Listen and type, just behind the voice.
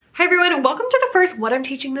welcome to the first What I'm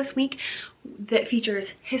Teaching This Week that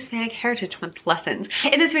features Hispanic Heritage Month lessons.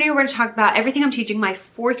 In this video, we're going to talk about everything I'm teaching my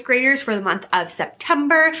 4th graders for the month of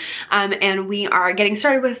September. And we are getting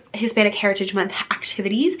started with Hispanic Heritage Month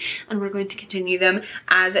activities, and we're going to continue them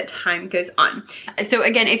as time goes on. So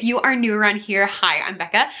again, if you are new around here, hi, I'm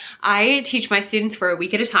Becca. I teach my students for a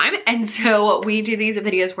week at a time. And so we do these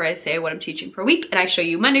videos where I say what I'm teaching for a week, and I show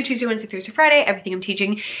you Monday, Tuesday, Wednesday, Thursday, Friday, everything I'm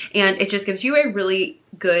teaching. And it just gives you a really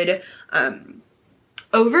good,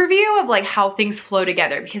 overview of like how things flow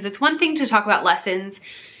together, because it's one thing to talk about lessons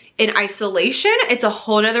in isolation. It's a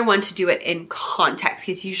whole nother one to do it in context,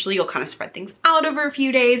 because usually you'll kind of spread things out over a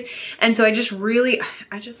few days. And so I just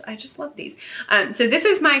love these. So this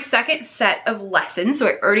is my second set of lessons. So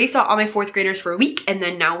I already saw all my 4th graders for a week, and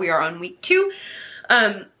then now we are on week 2.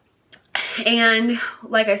 And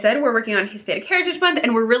like I said, we're working on Hispanic Heritage Month,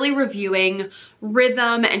 and we're really reviewing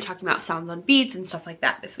rhythm and talking about sounds on beats and stuff like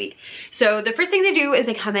that this week. So the first thing they do is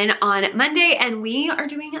they come in on Monday, and we are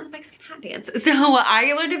doing the Mexican hat dance. So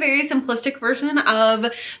I learned a very simplistic version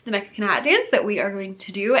of the Mexican hat dance that we are going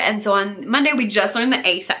to do. And so on Monday, we just learned the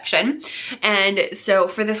A section. And so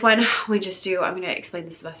for this one, we just do, I'm going to explain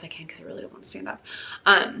this the best I can because I really don't want to stand up.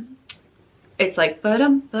 It's like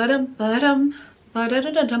ba-dum, ba-dum, ba-dum.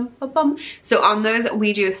 So on those,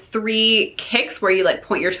 we do 3 kicks where you like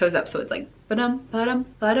point your toes up. So it's like ba-dum, ba-dum,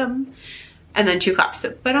 ba-dum, and then 2 claps.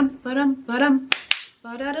 So ba-dum, ba-dum, ba-dum,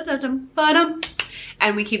 ba-da-da-da-dum, ba-dum.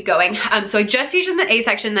 And we keep going. So I just teach them the A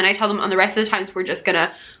section. Then I tell them on the rest of the times, we're just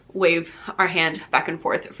gonna wave our hand back and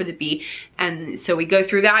forth for the B. And so we go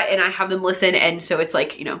through that, and I have them listen. And so it's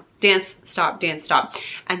like, you know, dance, stop,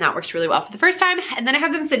 and that works really well for the first time. And then I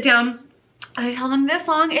have them sit down, and I tell them this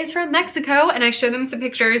song is from Mexico, and I show them some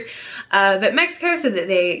pictures of Mexico so that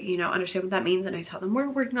they, you know, understand what that means. And I tell them we're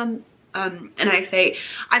working on, and I say,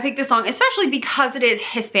 I picked this song especially because it is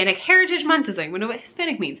Hispanic Heritage Month. Does anyone know what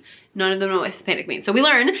Hispanic means? None of them know what Hispanic means. So we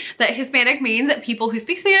learn that Hispanic means people who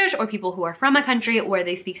speak Spanish or people who are from a country where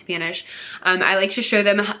they speak Spanish. I like to show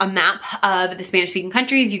them a map of the Spanish speaking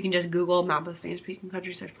countries. You can just Google map of Spanish speaking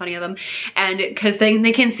countries. There's plenty of them. And because then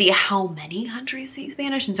they can see how many countries speak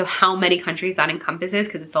Spanish, and so how many countries that encompasses,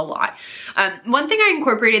 because it's a lot. One thing I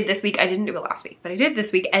incorporated this week, I didn't do it last week, but I did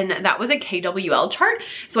this week, and that was a KWL chart.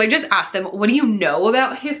 So I just asked them, what do you know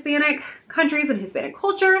about Hispanic countries and Hispanic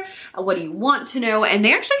culture? What do you want to know? And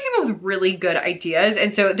they actually came up with really good ideas.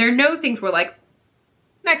 And so there are no things where like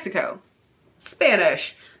Mexico,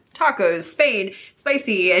 Spanish, tacos, Spain,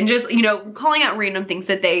 spicy, and just, you know, calling out random things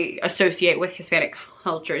that they associate with Hispanic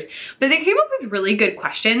cultures. But they came up with really good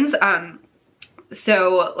questions.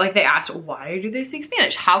 So like they asked, why do they speak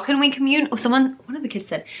Spanish? How can we one of the kids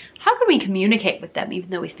said, how can we communicate with them even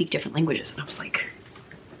though we speak different languages? And I was like,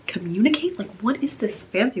 communicate? Like, what is this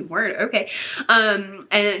fancy word? Okay.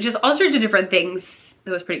 And just all sorts of different things. That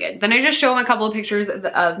was pretty good. Then I just show them a couple of pictures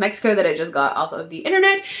of Mexico that I just got off of the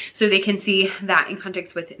internet, so they can see that in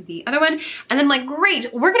context with the other one. And then I'm like,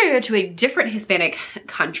 great, we're gonna go to a different Hispanic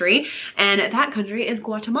country, and that country is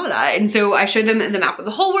Guatemala. And so I showed them the map of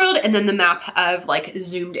the whole world, and then the map of like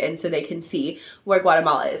zoomed in so they can see where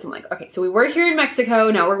Guatemala is. I'm like, okay, so we were here in Mexico,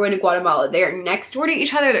 now we're going to Guatemala. They are next door to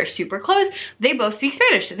each other, they're super close, they both speak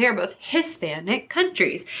Spanish, so they are both Hispanic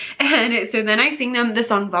countries. And so then I sing them the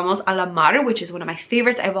song Vamos a la Mar, which is one of my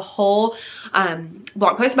favorites. I have a whole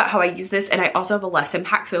blog post about how I use this, and I also have a lesson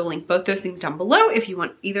pack, so I'll link both those things down below if you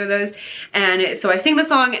want either of those. And so I sing the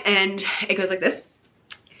song, and it goes like this.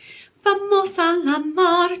 Vamos a la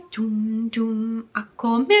mar, tum tum, a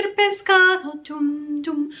comer pescado, tum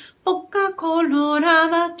tum, boca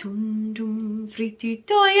colorada, tum tum,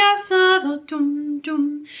 fritito y asado, tum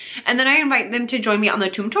tum. And then I invite them to join me on the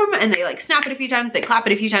tum tum, and they like snap it a few times, they clap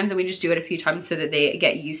it a few times, and we just do it a few times so that they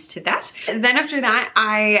get used to that. And then after that,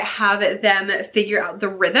 I have them figure out the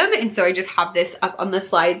rhythm, and so I just have this up on the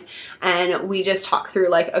slides, and we just talk through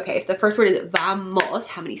like, okay, if the first word is vamos,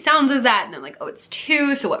 how many sounds is that? And then like, oh, it's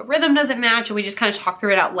 2, so what rhythm does it match? And we just kind of talk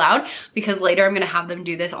through it out loud, because later I'm going to have them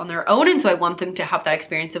do this on their own, and so I want them to have that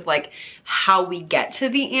experience of like how we get to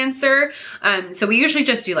the answer. So we usually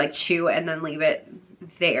just do like 2 and then leave it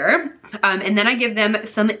there. And then I give them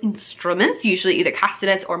some instruments, usually either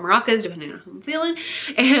castanets or maracas, depending on how I'm feeling.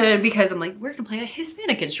 And because I'm like, we're gonna play a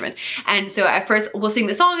Hispanic instrument. And so at first we'll sing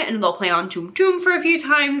the song, and they'll play on tum tum for a few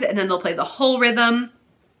times, and then they'll play the whole rhythm.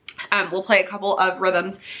 We'll play a couple of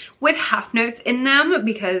rhythms with half notes in them,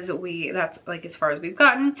 because that's like as far as we've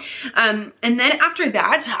gotten. And then after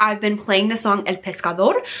that, I've been playing the song El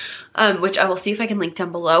Pescador, which I will see if I can link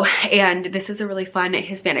down below. And this is a really fun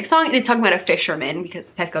Hispanic song, and it's talking about a fisherman, because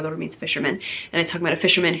pescador means fisherman. And it's talking about a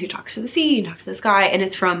fisherman who talks to the sea and talks to the sky, and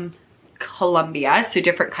it's from Colombia, so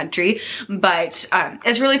different country, but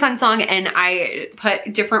it's a really fun song, and I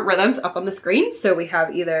put different rhythms up on the screen. So we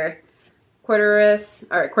have either quarter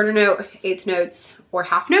note, eighth notes, or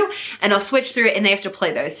half note, and I'll switch through it, and they have to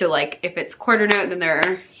play those. So like if it's quarter note, then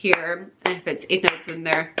they're here, and if it's eighth note, then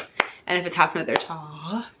they're, and if it's half note, they're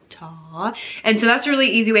ta, ta. And so that's a really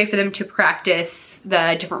easy way for them to practice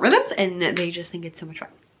the different rhythms, and they just think it's so much fun.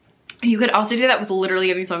 You could also do that with literally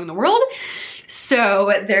any song in the world.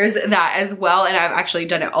 So there's that as well. And I've actually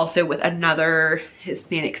done it also with another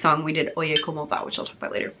Hispanic song. We did Oye Como Va, which I'll talk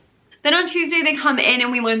about later. Then on Tuesday, they come in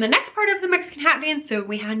and we learn the next part of the Mexican hat dance. So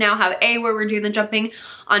we now have A, where we're doing the jumping.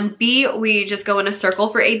 On B, we just go in a circle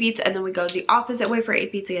for 8 beats, and then we go the opposite way for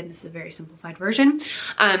 8 beats. Again, this is a very simplified version.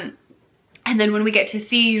 And then when we get to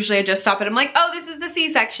C, usually I just stop and I'm like, oh, this is the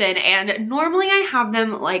C section. And normally I have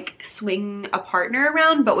them like swing a partner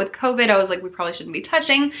around, but with COVID, I was like, we probably shouldn't be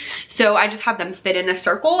touching. So I just have them spin in a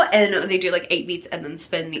circle, and they do like 8 beats and then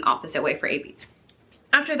spin the opposite way for 8 beats.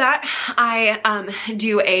 After that, I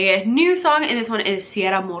do a new song, and this one is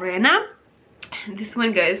Sierra Morena. And this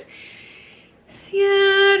one goes,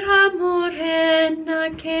 Sierra Morena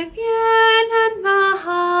que vienen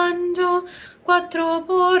bajando, cuatro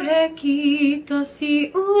borreguitos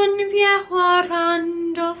y un viejo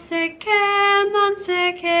arando, se queman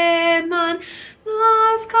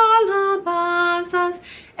las calabazas,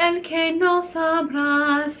 el que nos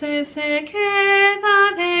abrace se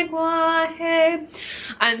queda de guaje.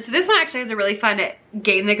 So this one actually has a really fun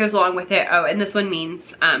game that goes along with it. Oh, and this one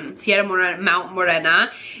means Sierra Morena, Mount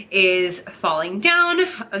Morena is falling down.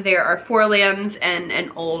 There are 4 lambs and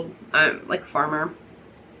an old like farmer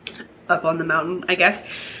up on the mountain, I guess.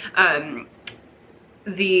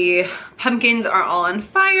 The pumpkins are all on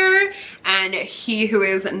fire, and he who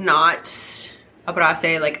is not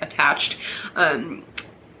abrace, like attached,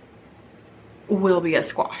 will be a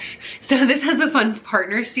squash. So this has a fun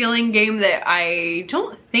partner stealing game that I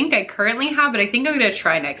don't think I currently have, but I think I'm gonna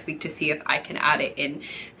try next week to see if I can add it in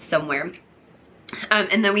somewhere.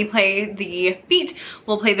 And then we play the beat,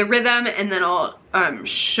 we'll play the rhythm, and then I'll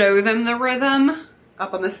show them the rhythm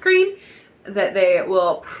up on the screen that they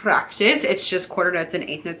will practice. It's just quarter notes and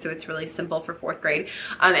eighth notes, so it's really simple for 4th grade.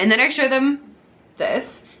 And then I show them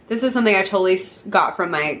this. This is something I totally got from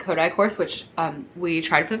my Kodai course, which we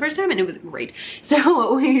tried for the first time, and it was great.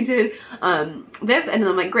 So we did this, and then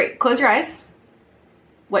I'm like, great, close your eyes.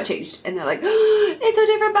 What changed? And they're like, oh, it's a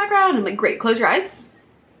different background. I'm like, great, close your eyes.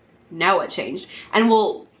 Now what changed? And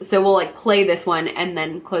we'll like play this one and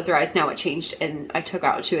then close your eyes. Now what changed? And I took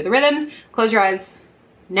out 2 of the rhythms. Close your eyes.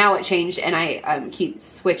 Now it changed, and I keep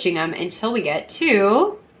switching them until we get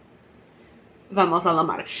to Vamos a la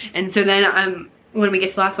Mar. And so then when we get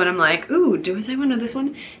to the last one, I'm like, ooh, do I want to know this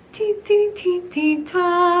one? Ti ti ti ti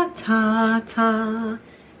ta ta ta.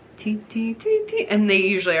 Ti ti ti ti. And they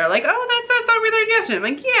usually are like, oh, that's that song we learned yesterday. I'm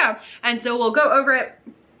like, yeah. And so we'll go over it,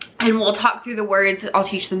 and we'll talk through the words. I'll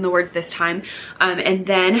teach them the words this time. And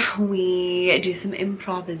then we do some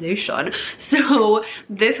improvisation. So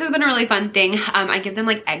this has been a really fun thing. I give them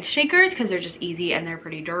like egg shakers because they're just easy and they're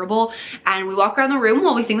pretty durable. And we walk around the room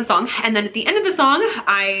while we sing the song. And then at the end of the song,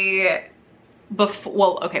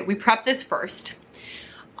 we prep this first.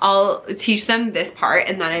 I'll teach them this part,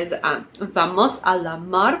 and that is Vamos a la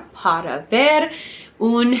mar para ver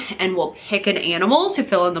and we'll pick an animal to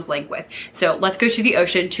fill in the blank with. So let's go to the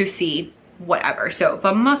ocean to see whatever. So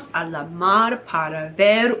vamos a la mar para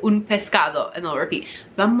ver un pescado, and they'll repeat,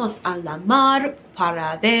 vamos a la mar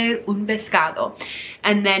para ver un pescado.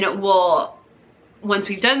 And then once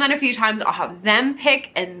we've done that a few times, I'll have them pick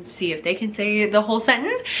and see if they can say the whole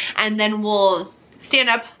sentence, and then we'll stand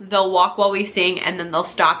up, they'll walk while we sing, and then they'll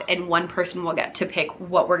stop, and one person will get to pick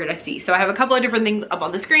what we're gonna see. So I have a couple of different things up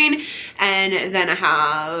on the screen, and then I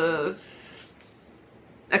have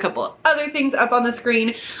a couple of other things up on the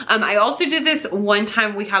screen. I also did this one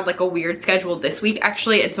time. We had like a weird schedule this week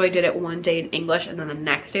actually, and so I did it one day in English, and then the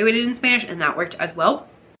next day we did it in Spanish, and that worked as well.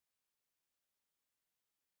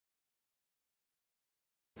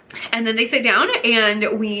 And then they sit down,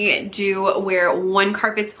 and we do where one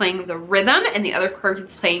carpet's playing the rhythm and the other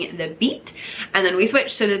carpet's playing the beat. And then we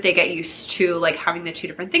switch so that they get used to like having the 2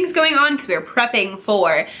 different things going on, because we are prepping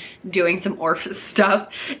for doing some ORF stuff.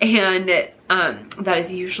 And that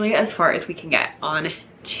is usually as far as we can get on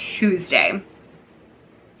Tuesday.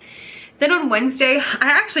 Then on Wednesday, I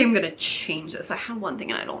actually am gonna change this. I have one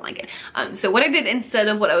thing and I don't like it. So what I did instead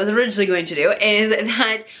of what I was originally going to do is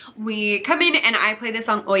that we come in and I play the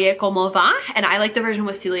song Oye Como Va, and I like the version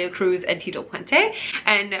with Celia Cruz and Tito Puente,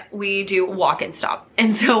 and we do walk and stop.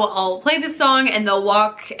 And so I'll play the song and they'll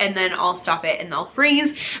walk and then I'll stop it and they'll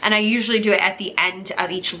freeze. And I usually do it at the end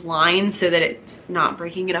of each line so that it's not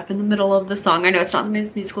breaking it up in the middle of the song. I know it's not the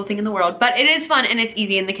most musical thing in the world, but it is fun and it's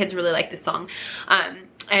easy and the kids really like this song.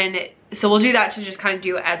 And so we'll do that to just kind of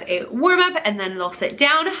do as a warm-up, and then they'll sit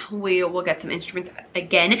down. We will get some instruments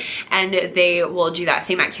again, and they will do that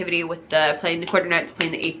same activity with the playing the quarter notes,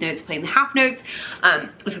 playing the eighth notes, playing the half notes.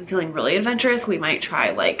 If I'm feeling really adventurous, we might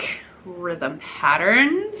try like rhythm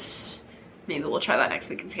patterns. Maybe we'll try that next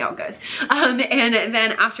week and see how it goes. And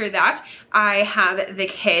then after that, I have the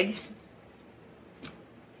kids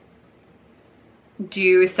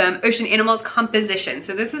do some ocean animals composition.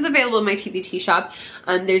 So this is available in my TBT shop.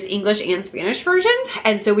 There's English and Spanish versions,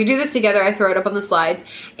 and so we do this together. I throw it up on the slides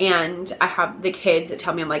and I have the kids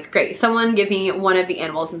tell me, I'm like, great, someone give me one of the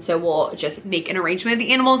animals, and so we'll just make an arrangement of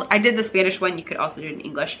the animals. I did the Spanish one, you could also do it in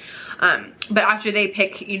English, but after they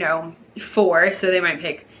pick, you know, 4, so they might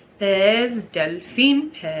pick pez,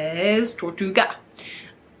 delfin, pez, tortuga.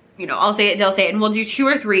 You know, I'll say it, they'll say it, and we'll do 2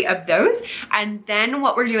 or 3 of those. And then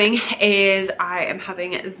what we're doing is I am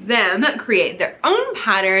having them create their own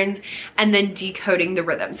patterns and then decoding the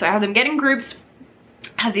rhythm. So I have them get in groups,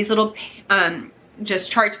 have these little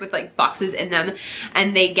just charts with like boxes in them,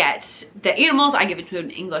 and they get the animals. I give it to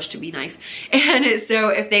them in English to be nice. And so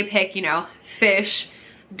if they pick, you know, fish,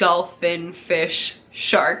 dolphin, fish,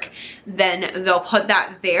 shark, then they'll put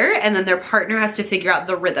that there, and then their partner has to figure out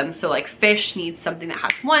the rhythm. So like fish needs something that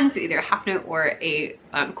has 1, so either a half note or a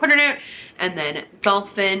quarter note, and then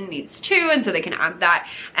dolphin needs 2, and so they can add that.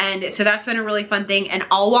 And so that's been a really fun thing. And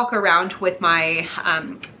I'll walk around with my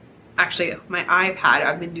actually my iPad.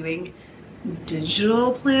 I've been doing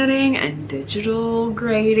digital planning and digital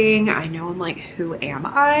grading. I know I'm like, who am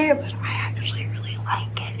I? But I actually really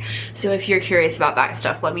like it. So if you're curious about that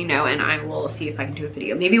stuff, let me know and I will see if I can do a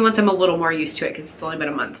video. Maybe once I'm a little more used to it, because it's only been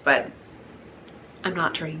a month, but I'm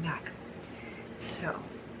not turning back. So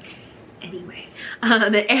anyway,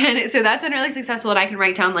 and so that's been really successful, and I can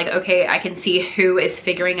write down like, okay, I can see who is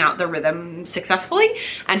figuring out the rhythm successfully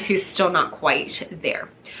and who's still not quite there.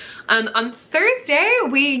 On Thursday,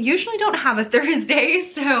 we usually don't have a Thursday,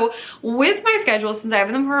 so with my schedule, since I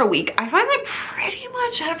have them for a week, I find that pretty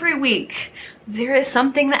much every week there is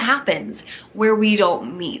something that happens where we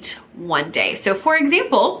don't meet one day. So for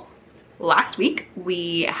example, last week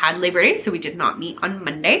we had Labor Day, so we did not meet on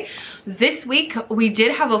Monday. This week we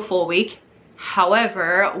did have a full week.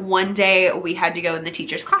 However, one day we had to go in the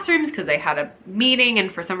teachers' classrooms because they had a meeting,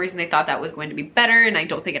 and for some reason they thought that was going to be better, and I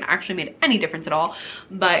don't think it actually made any difference at all.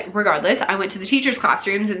 But regardless, I went to the teachers'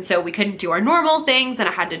 classrooms, and so we couldn't do our normal things, and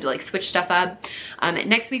I had to like switch stuff up.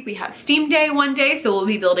 Next week we have STEAM Day one day, so we'll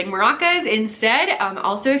be building maracas instead.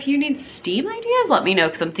 Also, if you need STEAM ideas, let me know,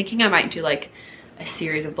 because I'm thinking I might do like a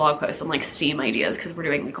series of blog posts on like STEAM ideas, because we're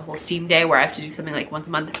doing like a whole STEAM Day where I have to do something like once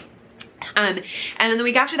a month. And then the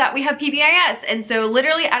week after that we have PBIS, and so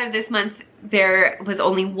literally out of this month there was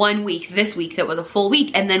only 1 week this week that was a full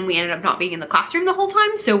week, and then we ended up not being in the classroom the whole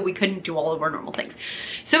time, so we couldn't do all of our normal things.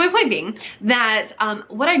 So my point being that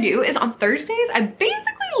what I do is on Thursdays I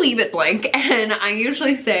basically leave it blank, and I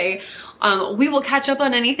usually say we will catch up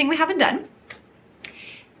on anything we haven't done.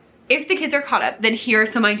 If the kids are caught up, then here are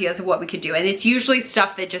some ideas of what we could do. And it's usually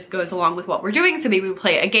stuff that just goes along with what we're doing. So maybe we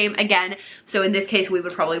play a game again. So in this case, we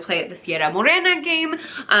would probably play the Sierra Morena game.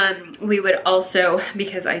 We would also,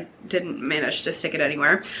 because I didn't manage to stick it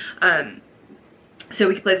anywhere, so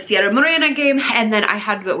we could play the Sierra Morena game, and then I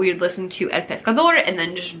had that we would listen to El Pescador and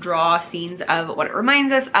then just draw scenes of what it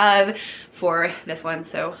reminds us of for this one.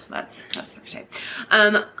 So that's Thursday.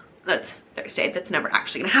 That's Thursday. That's never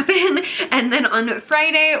actually gonna happen. And then on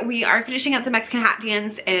Friday, we are finishing up the Mexican hat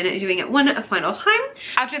dance and doing it one final time.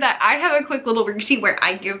 After that, I have a quick little worksheet where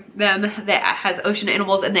I give them that has ocean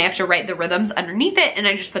animals, and they have to write the rhythms underneath it, and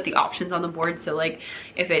I just put the options on the board. So like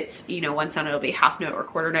if it's, you know, one sound, it'll be half note or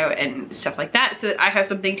quarter note and stuff like that, so that I have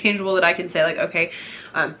something tangible that I can say like, okay,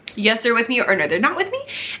 yes, they're with me, or no, they're not with me.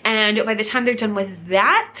 And by the time they're done with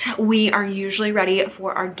that, we are usually ready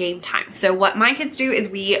for our game time. So what my kids do is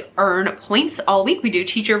we earn points all week. We do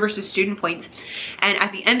teacher versus student points, and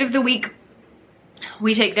at the end of the week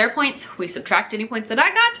we take their points, we subtract any points that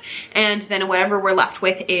I got, and then whatever we're left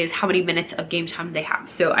with is how many minutes of game time they have.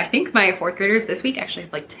 So I think my 4th graders this week actually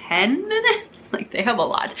have like 10 minutes. Like they have a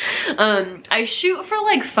lot. I shoot for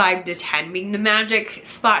like 5 to 10 being the magic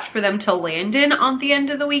spot for them to land in on the end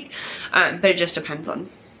of the week, but it just depends on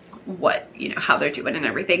what, you know, how they're doing and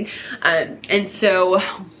everything. And so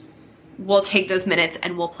we'll take those minutes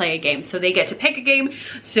and we'll play a game. So they get to pick a game.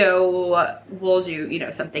 So we'll do, you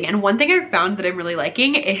know, something. And one thing I've found that I'm really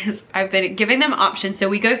liking is I've been giving them options. So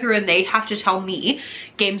we go through and they have to tell me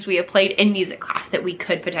games we have played in music class that we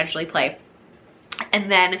could potentially play.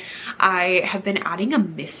 And then I have been adding a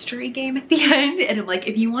mystery game at the end, and I'm like,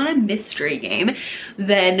 if you want a mystery game,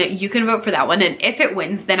 then you can vote for that one. And if it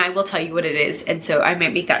wins, then I will tell you what it is. And so I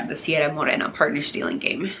might make that the Sierra Morena partner stealing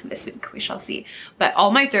game this week. We shall see. But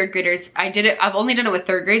all my third graders, I've only done it with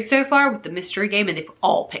third grade so far with the mystery game, and they've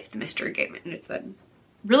all picked the mystery game. And it's been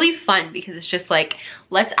really fun because it's just like,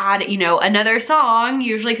 let's add, you know, another song,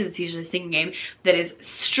 usually, because it's usually a singing game that is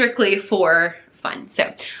strictly for fun.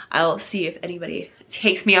 So I'll see if anybody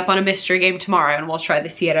takes me up on a mystery game tomorrow, and we'll try the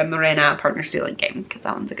Sierra Morena partner stealing game, because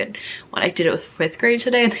that one's a good one. I did it with 5th grade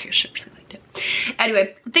today and I actually really liked it.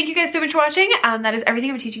 Anyway, thank you guys so much for watching. That is everything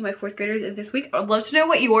I'm teaching my 4th graders this week. I'd love to know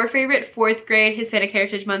what your favorite 4th grade Hispanic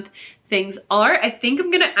Heritage Month things are. I think I'm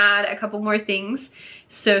gonna add a couple more things.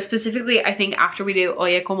 So specifically, I think after we do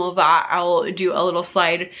Oye Como Va, I'll do a little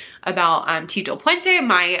slide about Tito Puente.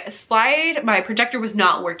 My projector was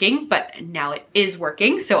not working, but now it is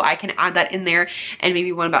working. So I can add that in there, and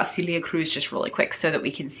maybe one about Celia Cruz just really quick so that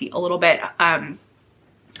we can see a little bit. I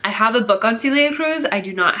have a book on Celia Cruz. I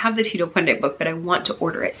do not have the Tito Puente book, but I want to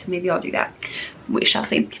order it. So maybe I'll do that. We shall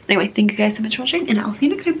see. Anyway, thank you guys so much for watching, and I'll see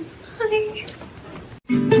you next time.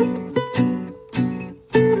 Bye.